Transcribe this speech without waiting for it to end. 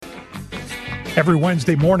Every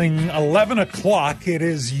Wednesday morning, 11 o'clock, it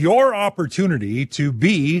is your opportunity to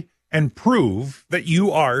be and prove that you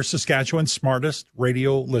are Saskatchewan's smartest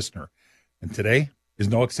radio listener. And today is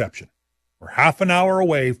no exception. We're half an hour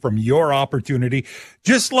away from your opportunity.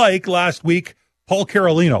 Just like last week, Paul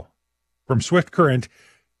Carolino from Swift Current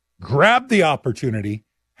grabbed the opportunity,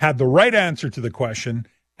 had the right answer to the question,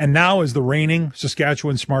 and now is the reigning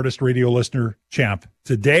Saskatchewan's smartest radio listener champ.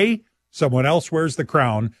 Today, someone else wears the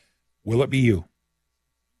crown. Will it be you?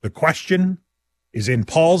 The question is in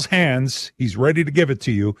Paul's hands. He's ready to give it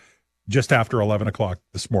to you just after 11 o'clock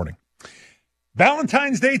this morning.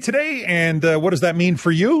 Valentine's Day today, and what does that mean for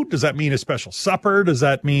you? Does that mean a special supper? Does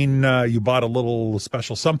that mean you bought a little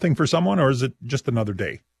special something for someone, or is it just another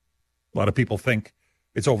day? A lot of people think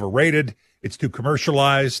it's overrated, it's too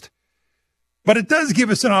commercialized, but it does give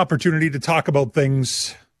us an opportunity to talk about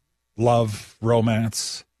things, love,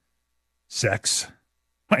 romance, sex.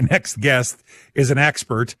 My next guest is an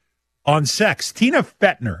expert on sex. Tina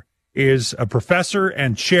Fetner is a professor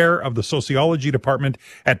and chair of the Sociology Department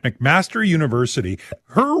at McMaster University.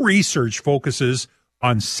 Her research focuses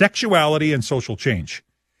on sexuality and social change.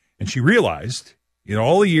 And she realized, in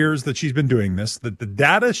all the years that she's been doing this, that the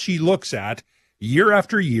data she looks at year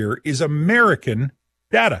after year is American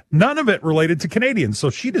data. None of it related to Canadians. So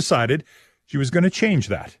she decided she was going to change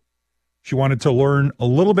that. She wanted to learn a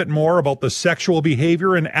little bit more about the sexual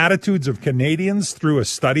behavior and attitudes of Canadians through a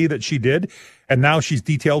study that she did. And now she's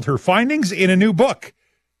detailed her findings in a new book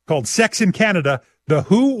called Sex in Canada, The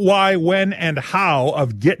Who, Why, When, and How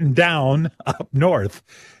of Getting Down Up North.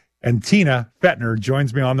 And Tina Fetner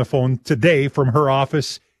joins me on the phone today from her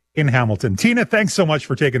office in Hamilton. Tina, thanks so much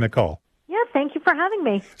for taking the call. Yeah, thank you for having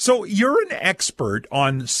me. So you're an expert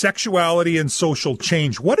on sexuality and social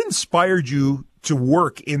change. What inspired you to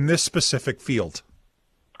work in this specific field?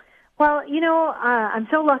 Well, I'm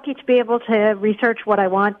so lucky to be able to research what I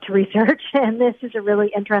want to research, and this is a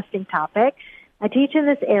really interesting topic. I teach in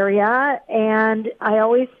this area, and I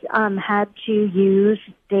always had to use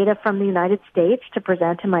data from the United States to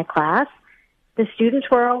present in my class. The students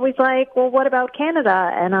were always like, well, what about Canada?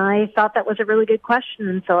 And I thought that was a really good question,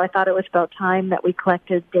 and so I thought it was about time that we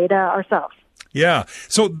collected data ourselves. Yeah.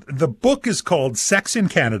 So the book is called Sex in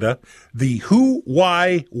Canada, The Who,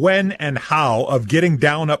 Why, When, and How of Getting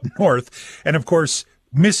Down Up North. And, of course,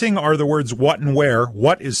 missing are the words what and where.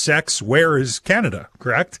 What is sex? Where is Canada?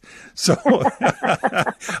 Correct? So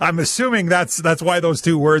I'm assuming that's why those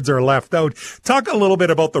two words are left out. Talk a little bit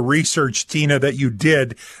about the research, Tina, that you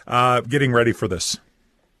did getting ready for this.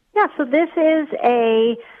 Yeah, so this is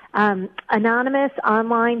a anonymous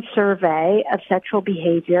online survey of sexual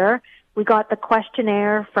behavior. We got the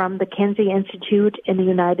questionnaire from the Kinsey Institute in the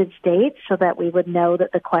United States so that we would know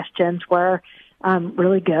that the questions were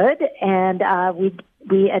really good. And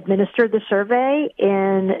we administered the survey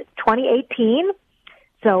in 2018.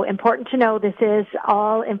 So important to know this is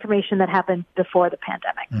all information that happened before the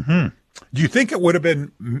pandemic. Mm-hmm. Do you think it would have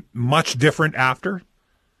been much different after?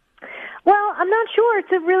 Well, I'm not sure.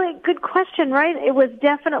 It's a really good question, right? It was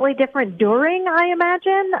definitely different during, I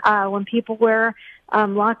imagine, when people were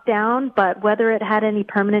locked down, but whether it had any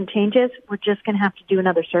permanent changes, we're just going to have to do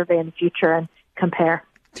another survey in the future and compare.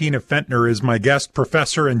 Tina Fetner is my guest,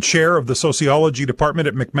 professor and chair of the Sociology Department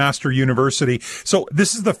at McMaster University. So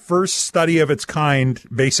this is the first study of its kind,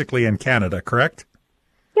 basically, in Canada, correct?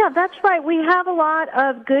 Yeah, that's right. We have a lot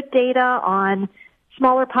of good data on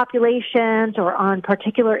smaller populations or on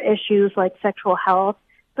particular issues like sexual health,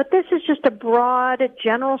 but this is just a broad,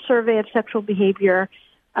 general survey of sexual behavior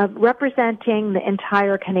representing the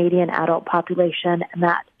entire Canadian adult population, and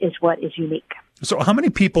that is what is unique. So how many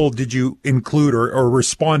people did you include or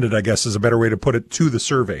responded, I guess is a better way to put it, to the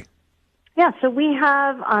survey? Yeah, so we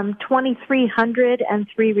have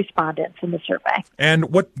 2,303 respondents in the survey.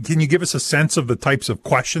 And what can you give us a sense of the types of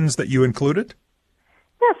questions that you included?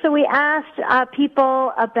 Yeah, so we asked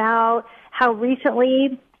people about how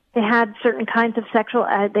recently they had certain kinds of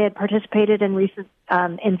they had participated in recent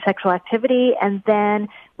in sexual activity, and then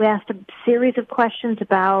we asked a series of questions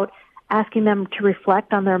about asking them to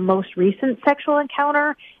reflect on their most recent sexual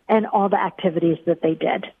encounter and all the activities that they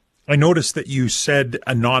did. I noticed that you said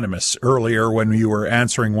anonymous earlier when you were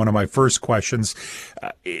answering one of my first questions.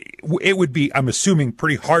 It would be, I'm assuming,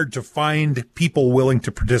 pretty hard to find people willing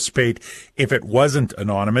to participate if it wasn't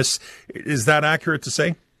anonymous. Is that accurate to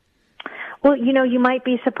say? Well, you might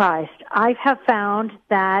be surprised. I have found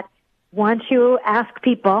that once you ask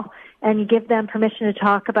people and you give them permission to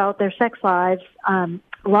talk about their sex lives,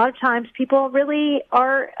 a lot of times people really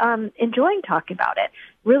are enjoying talking about it,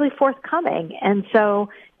 really forthcoming. And so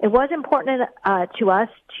it was important to us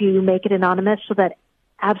to make it anonymous so that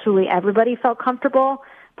absolutely everybody felt comfortable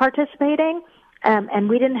participating. And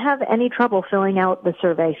we didn't have any trouble filling out the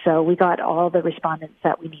survey, so we got all the respondents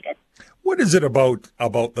that we needed. What is it about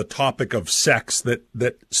the topic of sex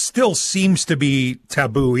that still seems to be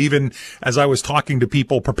taboo? Even as I was talking to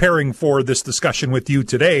people preparing for this discussion with you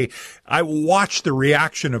today, I watched the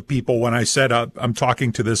reaction of people when I said, I'm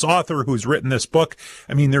talking to this author who's written this book.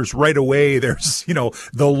 I mean, there's right away, there's,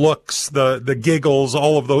 the looks, the giggles,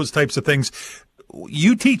 all of those types of things.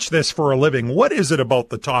 You teach this for a living. What is it about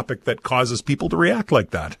the topic that causes people to react like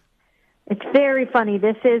that? It's very funny.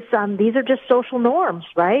 These are just social norms,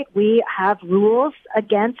 right? We have rules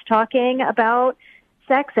against talking about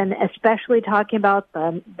sex and especially talking about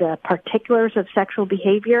the particulars of sexual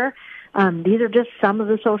behavior. These are just some of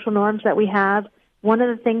the social norms that we have. One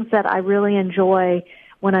of the things that I really enjoy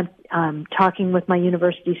when I'm talking with my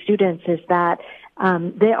university students is that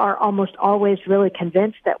they are almost always really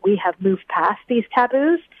convinced that we have moved past these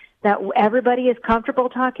taboos, that everybody is comfortable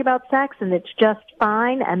talking about sex and it's just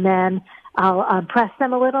fine. And then I'll press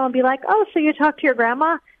them a little and be like, oh, so you talk to your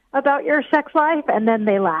grandma about your sex life? And then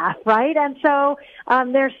they laugh, right? And so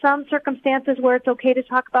there's some circumstances where it's okay to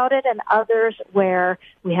talk about it and others where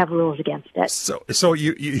we have rules against it. So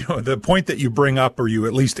you the point that you bring up, or you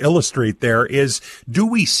at least illustrate there, is, do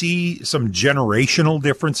we see some generational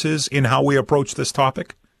differences in how we approach this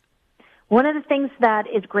topic? One of the things that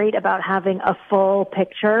is great about having a full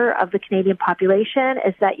picture of the Canadian population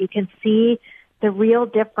is that you can see the real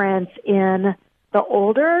difference in the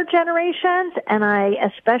older generations, and I,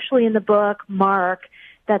 especially in the book, mark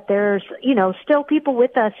that there's, still people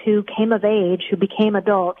with us who came of age, who became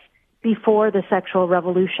adults before the sexual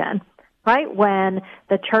revolution, right? When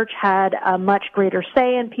the church had a much greater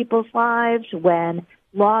say in people's lives, when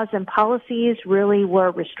laws and policies really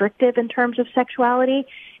were restrictive in terms of sexuality,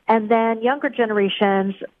 and then younger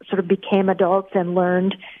generations sort of became adults and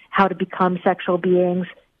learned how to become sexual beings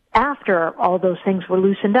after all those things were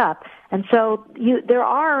loosened up. And so there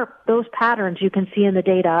are those patterns you can see in the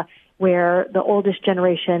data where the oldest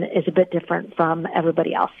generation is a bit different from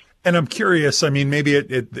everybody else. And I'm curious, I mean, maybe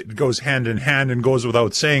it goes hand in hand and goes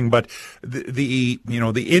without saying, but the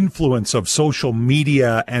influence of social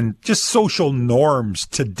media and just social norms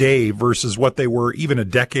today versus what they were even a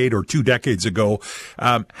decade or 2 decades ago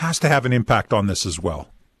has to have an impact on this as well.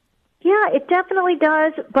 Yeah, it definitely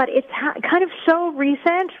does, but it's kind of so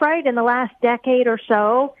recent, right, in the last decade or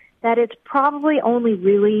so, that it's probably only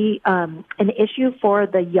really an issue for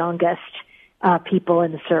the youngest people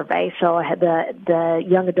in the survey. So I had the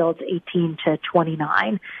young adults 18 to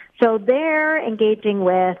 29. So they're engaging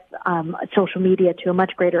with social media to a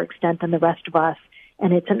much greater extent than the rest of us,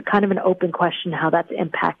 and it's kind of an open question how that's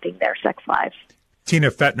impacting their sex lives.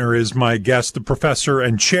 Tina Fetner is my guest, the professor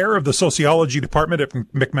and chair of the Sociology Department at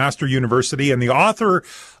McMaster University and the author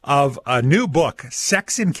of a new book,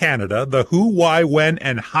 Sex in Canada, The Who, Why, When,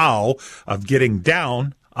 and How of Getting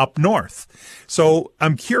Down Up North. So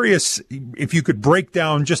I'm curious if you could break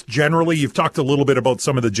down just generally, you've talked a little bit about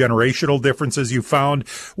some of the generational differences you found.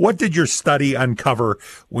 What did your study uncover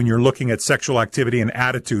when you're looking at sexual activity and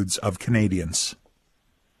attitudes of Canadians?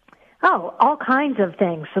 Oh, all kinds of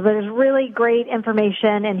things. So there's really great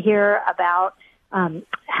information in here about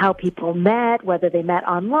how people met, whether they met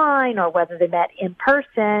online or whether they met in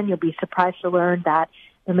person. You'll be surprised to learn that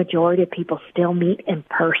the majority of people still meet in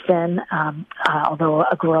person, although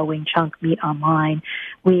a growing chunk meet online.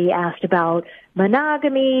 We asked about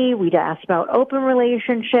monogamy. We asked about open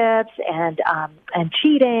relationships and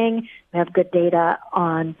cheating. We have good data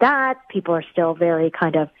on that. People are still very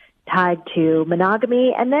kind of tied to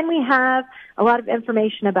monogamy. And then we have a lot of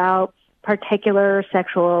information about particular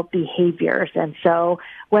sexual behaviors. And so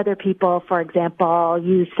whether people, for example,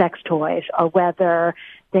 use sex toys or whether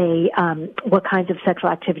they, what kinds of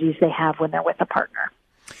sexual activities they have when they're with a partner.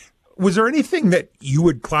 Was there anything that you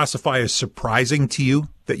would classify as surprising to you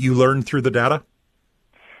that you learned through the data?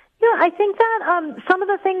 Yeah, I think that some of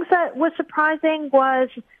the things that was surprising was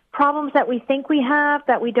problems that we think we have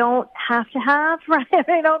that we don't have to have, right?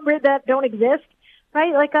 That don't exist,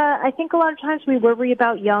 right? Like, I think a lot of times we worry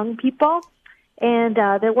about young people, and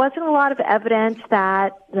there wasn't a lot of evidence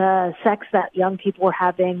that the sex that young people were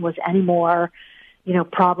having was any more,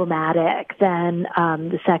 problematic than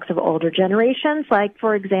the sex of older generations. Like,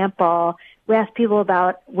 for example, we asked people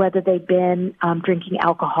about whether they'd been drinking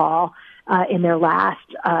alcohol in their last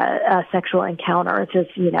sexual encounter. It's just,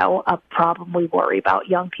 a problem we worry about.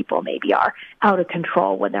 Young people maybe are out of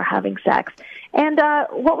control when they're having sex. And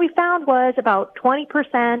what we found was about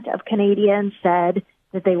 20% of Canadians said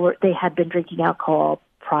that they had been drinking alcohol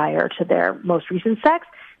prior to their most recent sex.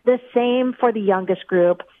 The same for the youngest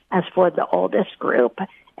group as for the oldest group.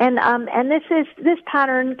 And this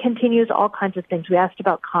pattern continues all kinds of things. We asked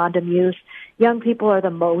about condom use. Young people are the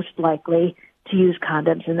most likely to use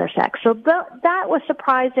condoms in their sex. So that was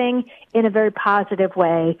surprising in a very positive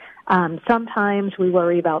way. Sometimes we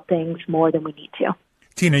worry about things more than we need to.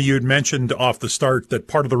 Tina, you had mentioned off the start that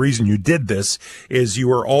part of the reason you did this is you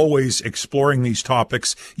were always exploring these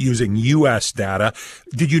topics using U.S. data.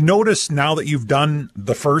 Did you notice now that you've done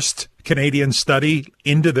the first Canadian study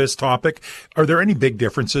into this topic, are there any big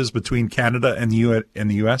differences between Canada and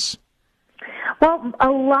the U.S.? Well, a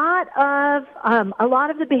lot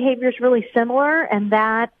of the behavior is really similar, and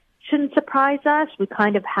that shouldn't surprise us. We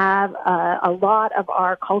kind of have a lot of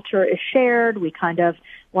our culture is shared. We kind of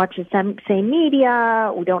watch the same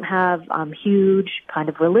media. We don't have huge kind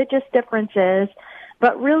of religious differences.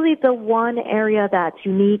 But really the one area that's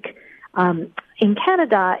unique in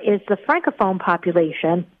Canada is the Francophone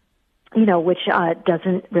population, which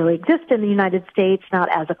doesn't really exist in the United States, not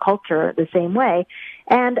as a culture the same way.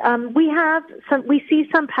 And we see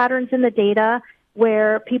some patterns in the data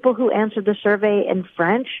where people who answer the survey in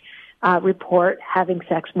French report having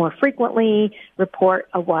sex more frequently, report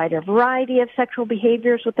a wider variety of sexual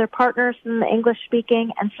behaviors with their partners than the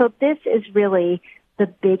English-speaking. And so this is really the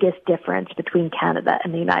biggest difference between Canada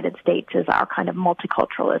and the United States is our kind of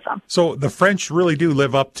multiculturalism. So the French really do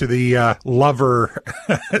live up to the lover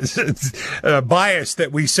bias that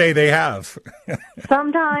we say they have.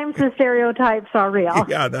 Sometimes the stereotypes are real.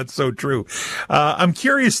 Yeah, that's so true. I'm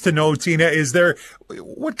curious to know, Tina,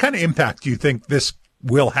 what kind of impact do you think this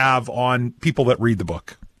will have on people that read the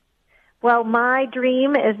book? Well, my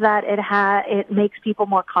dream is that it makes people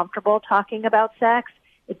more comfortable talking about sex.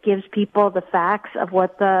 It gives people the facts of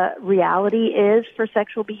what the reality is for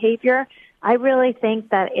sexual behavior. I really think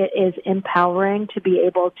that it is empowering to be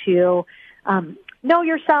able to know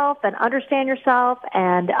yourself and understand yourself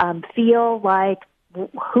and feel like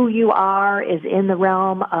who you are is in the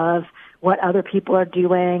realm of what other people are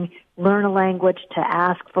doing, learn a language to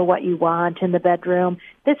ask for what you want in the bedroom.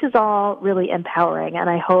 This is all really empowering, and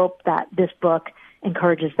I hope that this book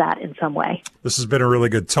encourages that in some way. This has been a really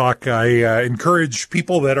good talk. I encourage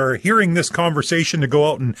people that are hearing this conversation to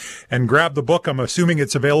go out and grab the book. I'm assuming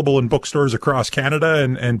it's available in bookstores across Canada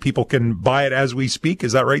and people can buy it as we speak.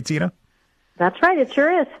 Is that right, Tina? That's right. It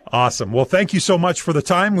sure is. Awesome. Well, thank you so much for the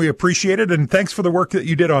time. We appreciate it. And thanks for the work that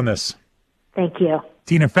you did on this. Thank you.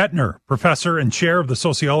 Tina Fetner, professor and chair of the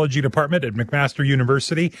Sociology Department at McMaster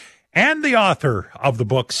University, and the author of the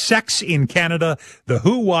book, Sex in Canada, The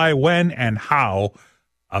Who, Why, When, and How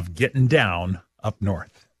of Getting Down Up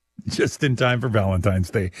North. Just in time for Valentine's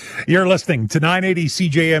Day. You're listening to 980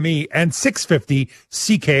 CJME and 650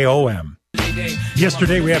 CKOM.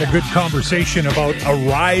 Yesterday, we had a good conversation about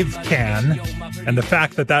ArriveCan and the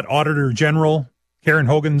fact that Auditor General, Karen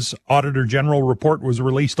Hogan's Auditor General report was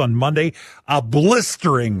released on Monday, a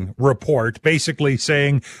blistering report basically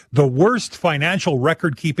saying the worst financial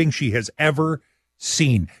record keeping she has ever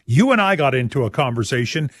seen. You and I got into a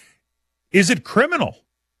conversation. Is it criminal?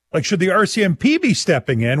 Like, should the RCMP be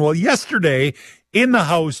stepping in? Well, yesterday in the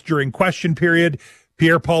House during question period,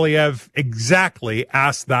 Pierre Poilievre exactly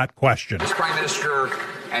asked that question. This Prime Minister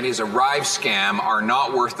and his Arrive scam are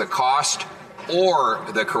not worth the cost or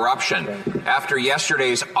the corruption. After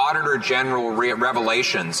yesterday's Auditor General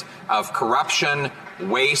revelations of corruption,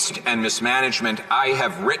 waste, and mismanagement, I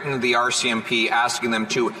have written the RCMP asking them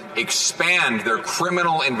to expand their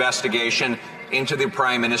criminal investigation into the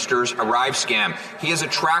Prime Minister's Arrive scam. He has a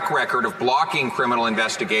track record of blocking criminal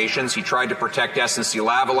investigations. He tried to protect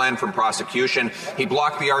SNC-Lavalin from prosecution. He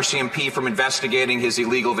blocked the RCMP from investigating his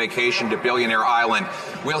illegal vacation to Billionaire Island.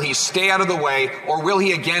 Will he stay out of the way, or will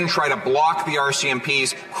he again try to block the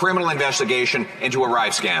RCMP's criminal investigation into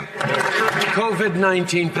Arrive scam?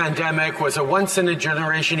 COVID-19 pandemic was a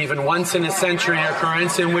once-in-a-generation, even once-in-a-century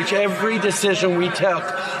occurrence in which every decision we took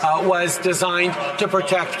was designed to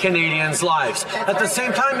protect Canadians' lives. At the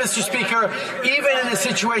same time, Mr. Speaker, even in a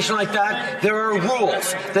situation like that, there are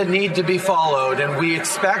rules that need to be followed, and we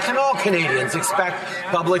expect, and all Canadians expect,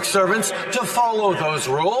 public servants to follow those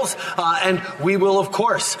rules, and we will, of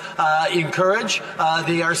course, encourage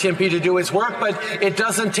the RCMP to do its work, but it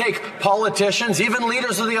doesn't take politicians, even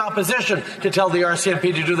leaders of the opposition, to tell the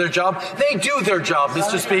RCMP to do their job. They do their job,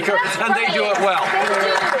 Mr. Speaker, and they do it well.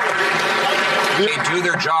 They do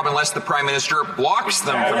their job unless the Prime Minister blocks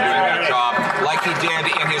them from doing that job, like he did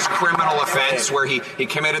in his criminal offence where he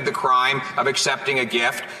committed the crime of accepting a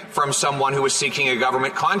gift from someone who was seeking a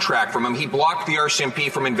government contract from him. He blocked the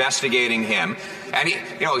RCMP from investigating him. And,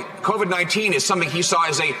 COVID-19 is something he saw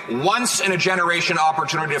as a once-in-a-generation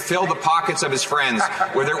opportunity to fill the pockets of his friends,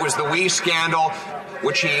 whether it was the WE scandal,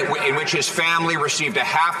 in which his family received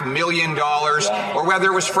 $500,000, or whether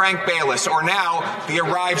it was Frank Bayless, or now the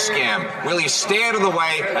Arrive scam. Will he stay out of the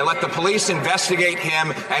way and let the police investigate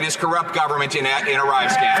him and his corrupt government in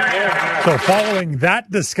Arrive scam? So following that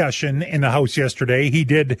discussion in the House yesterday, he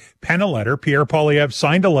did pen a letter. Pierre Poilievre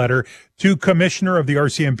signed a letter to Commissioner of the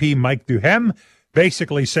RCMP, Mike Duhem,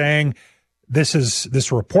 basically saying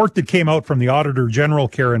this report that came out from the Auditor General,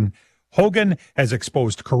 Karen Hogan, has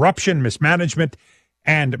exposed corruption, mismanagement,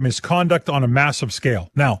 and misconduct on a massive scale.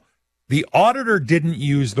 Now, the auditor didn't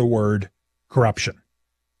use the word corruption.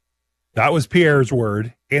 That was Pierre's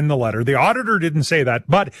word in the letter. The auditor didn't say that,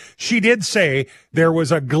 but she did say there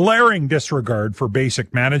was a glaring disregard for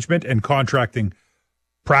basic management and contracting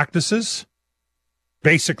practices.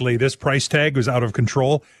 Basically, this price tag was out of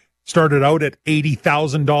control. Started out at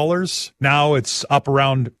 $80,000. Now it's up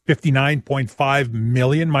around $59.5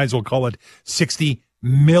 million. Might as well call it $60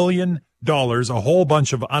 million. A whole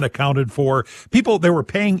bunch of unaccounted for people. They were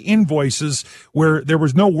paying invoices where there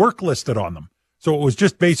was no work listed on them. So it was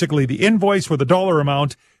just basically the invoice with a dollar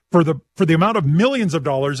amount for the amount of millions of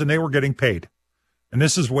dollars, and they were getting paid. And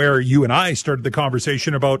this is where you and I started the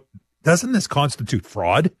conversation about, doesn't this constitute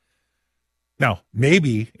fraud? Now,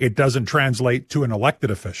 maybe it doesn't translate to an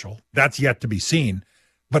elected official. That's yet to be seen.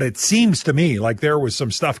 But it seems to me like there was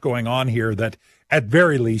some stuff going on here that at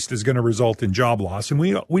very least is going to result in job loss. And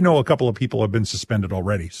we know a couple of people have been suspended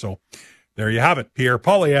already. So there you have it. Pierre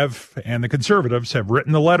Poilievre and the Conservatives have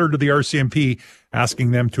written a letter to the RCMP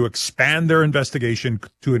asking them to expand their investigation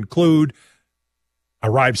to include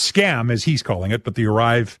Arrive scam, as he's calling it, but the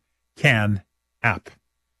Arrive Can app.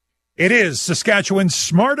 It is Saskatchewan's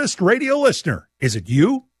smartest radio listener. Is it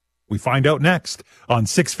you? We find out next on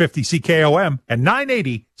 650 CKOM and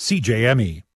 980 CJME.